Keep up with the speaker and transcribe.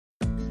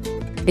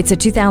It's a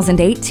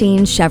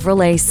 2018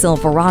 Chevrolet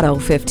Silverado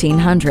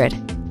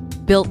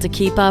 1500. Built to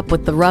keep up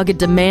with the rugged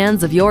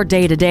demands of your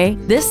day-to-day,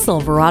 this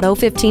Silverado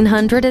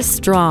 1500 is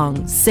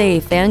strong,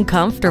 safe, and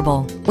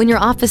comfortable. When your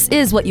office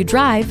is what you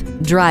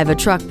drive, drive a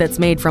truck that's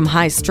made from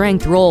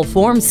high-strength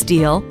roll-form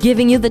steel,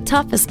 giving you the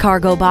toughest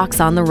cargo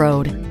box on the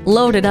road.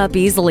 Load it up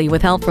easily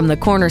with help from the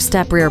corner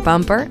step rear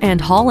bumper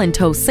and haul and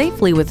tow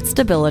safely with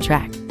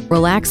StabiliTrak.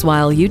 Relax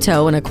while you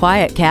tow in a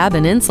quiet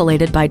cabin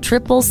insulated by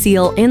triple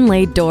seal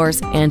inlaid doors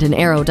and an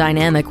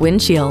aerodynamic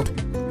windshield.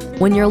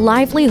 When your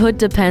livelihood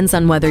depends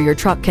on whether your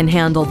truck can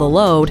handle the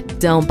load,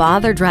 don't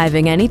bother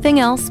driving anything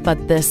else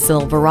but this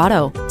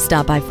Silverado.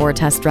 Stop by for a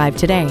test drive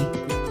today.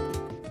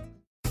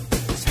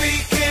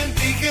 Speaking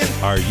Deacon.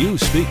 Are you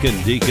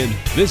speaking Deacon?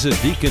 Visit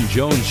Deacon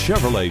Jones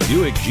Chevrolet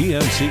Buick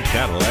GMC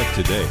Cadillac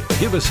today.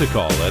 Give us a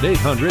call at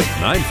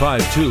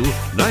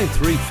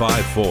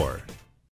 800-952-9354.